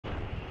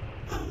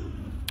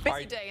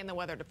Busy day in the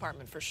weather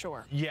department for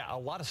sure. Yeah, a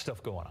lot of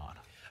stuff going on.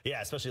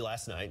 Yeah, especially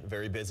last night,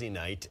 very busy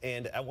night.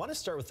 And I want to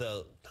start with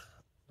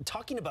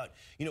talking about,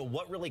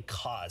 what really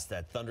caused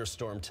that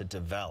thunderstorm to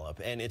develop.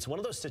 And it's one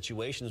of those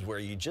situations where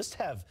you just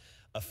have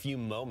a few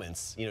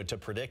moments, to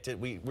predict it.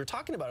 We were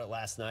talking about it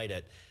last night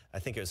at, I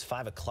think it was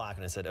 5 o'clock,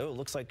 and I said, oh, it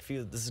looks like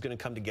this is going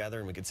to come together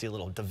and we could see a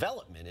little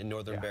development in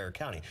northern Bexar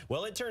County.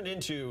 Well, it turned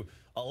into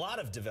a lot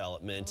of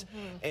development,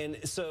 and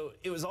so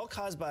it was all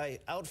caused by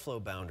outflow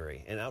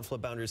boundary, and outflow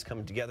boundaries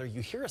coming together.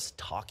 You hear us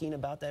talking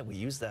about that. We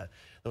use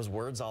those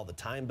words all the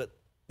time, but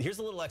here's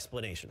a little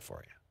explanation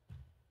for you.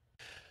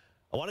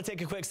 I want to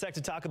take a quick sec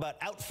to talk about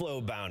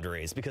outflow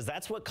boundaries because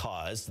that's what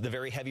caused the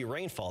very heavy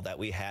rainfall that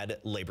we had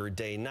Labor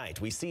Day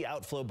night. We see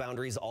outflow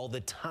boundaries all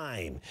the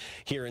time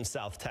here in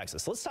South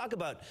Texas. Let's talk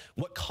about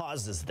what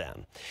causes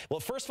them. Well,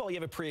 first of all, you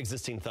have a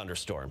pre-existing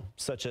thunderstorm,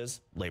 such as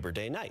Labor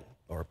Day night,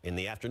 or in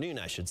the afternoon,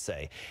 I should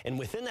say. And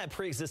within that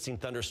pre-existing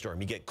thunderstorm,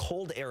 you get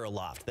cold air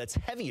aloft that's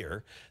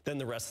heavier than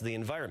the rest of the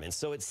environment.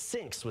 So it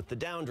sinks with the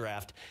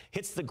downdraft,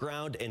 hits the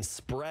ground, and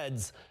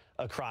spreads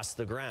across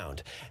the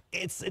ground.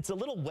 It's a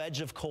little wedge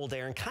of cold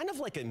air and kind of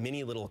like a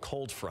mini little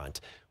cold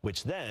front,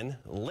 which then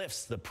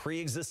lifts the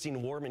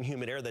pre-existing warm and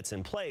humid air that's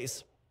in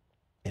place.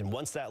 And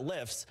once that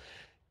lifts,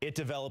 it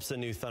develops a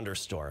new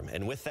thunderstorm.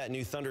 And with that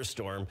new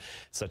thunderstorm,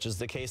 such as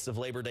the case of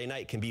Labor Day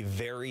night, can be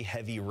very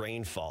heavy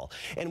rainfall.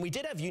 And we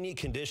did have unique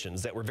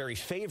conditions that were very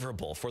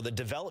favorable for the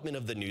development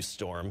of the new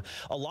storm,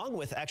 along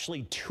with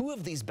actually 2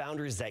 of these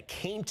boundaries that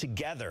came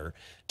together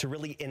to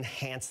really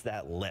enhance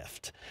that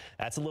lift.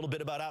 That's a little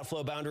bit about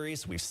outflow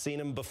boundaries. We've seen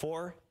them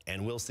before,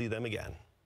 and we'll see them again.